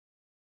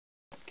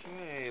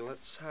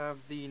let's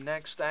have the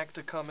next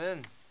actor come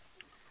in.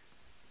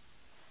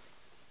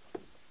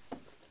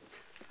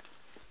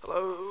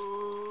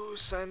 Hello,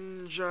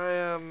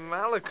 Sanjaya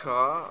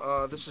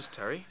Malakar. This is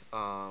Terry.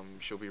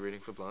 She'll be reading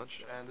for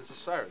Blanche. And this is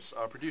Cyrus,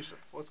 our producer.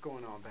 What's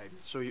going on, baby?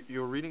 So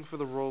you're reading for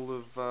the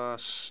role of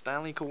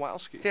Stanley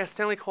Kowalski. Yeah,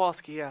 Stanley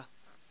Kowalski, yeah.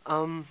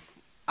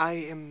 I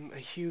am a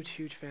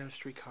huge fan of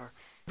Streetcar.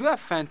 You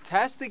have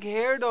fantastic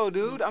hair, though,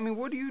 dude. I mean,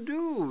 what do you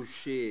do?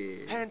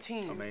 Shit.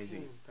 Pantene.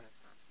 Amazing.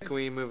 Can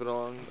we move it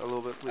along a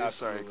little bit, please?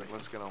 Absolutely. Sorry,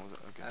 let's get on with it.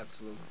 Okay.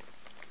 Absolutely.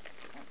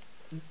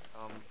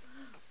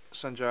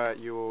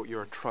 Sanjaya,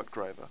 you're a truck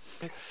driver.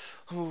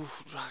 Oh,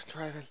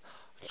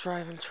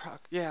 driving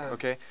truck, yeah.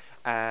 Okay,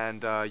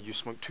 and you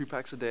smoke 2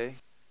 packs a day.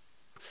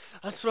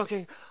 I'm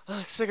smoking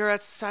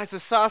cigarettes the size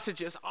of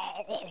sausages.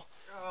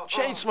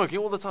 Chain smoking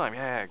all the time,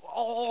 yeah.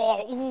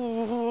 Oh,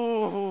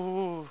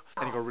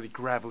 And you got a really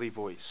gravelly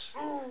voice.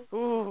 Watch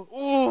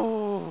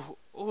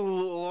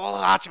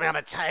me, I'm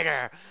a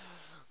tiger.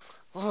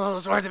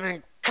 Those words have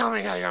been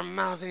coming out of your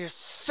mouth and your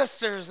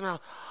sister's mouth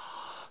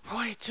for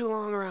way too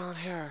long around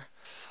here.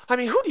 I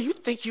mean, who do you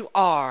think you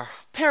are?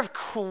 Pair of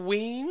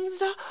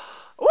queens?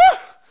 Woo!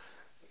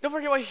 Don't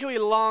forget what Huey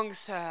Long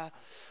said.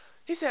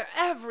 He said,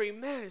 every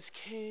man is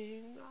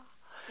king,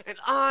 and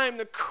I'm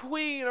the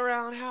queen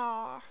around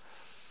here.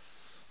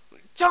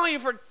 Don't you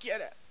forget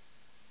it.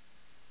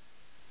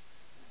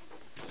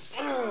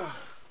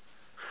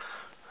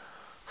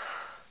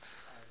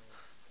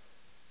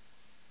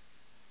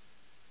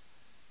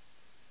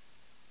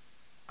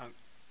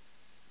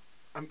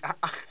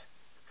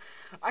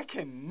 I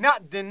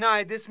cannot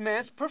deny this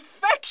man's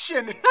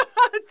perfection.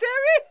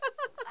 Terry?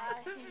 I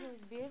think it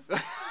was beautiful.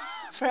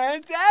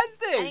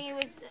 Fantastic. I think it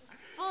was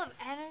full of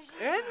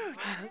energy.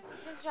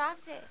 Just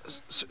dropped it.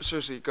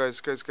 Seriously,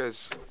 guys.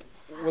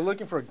 We're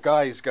looking for a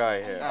guy's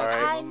guy here, all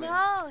right? I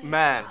know.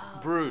 Man, so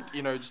brute,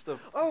 you know, just a...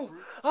 Oh,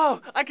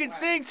 I can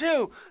sing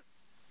too.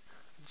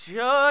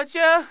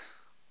 Georgia.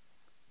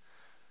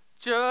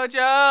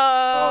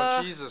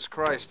 Oh, Jesus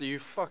Christ, are you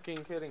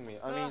fucking kidding me?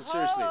 I mean,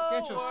 seriously.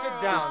 Can't you sit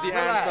This down? is the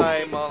Relax.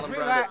 anti-Marlon Brando.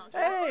 Relax.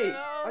 Hey,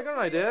 I got an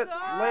idea.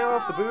 Lay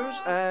off the booze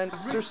and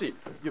seriously,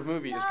 your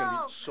movie is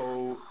gonna be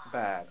so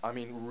bad. I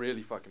mean,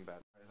 really fucking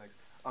bad.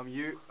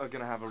 You are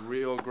gonna have a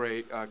real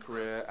great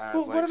career as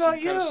Well, like what some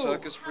about kind of you?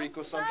 circus freak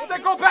or something.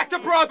 Then go back to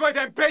Broadway,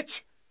 then,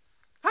 bitch.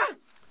 Huh?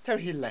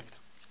 Terry, he left.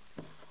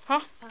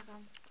 Huh?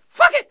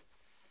 Fuck it!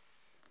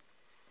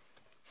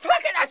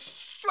 Fuck it! I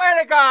swear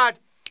to God.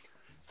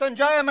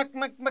 Sanjaya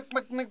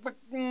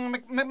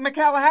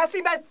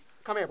McCallahassee, man.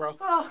 Come here, bro.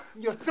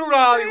 You're through to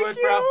Hollywood,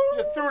 bro.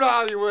 You're through to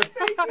Hollywood.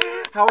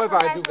 However,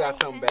 I do got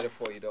something better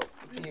for you, though.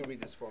 Can you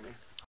read this for me?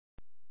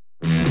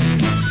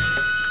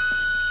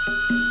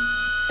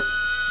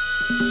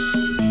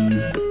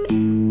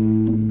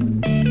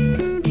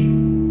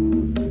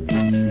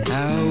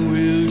 How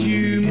will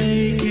you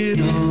make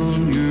it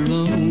on your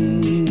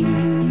own?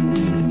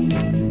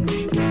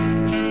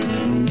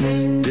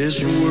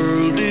 This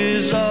world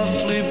is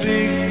awfully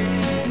big.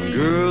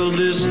 Girl,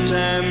 this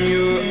time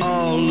you're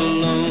all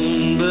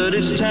alone. But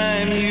it's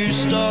time you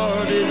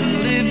started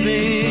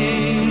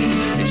living.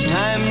 It's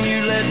time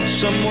you let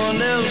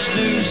someone else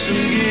do some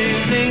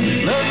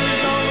giving. Love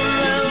is all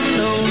around,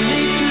 no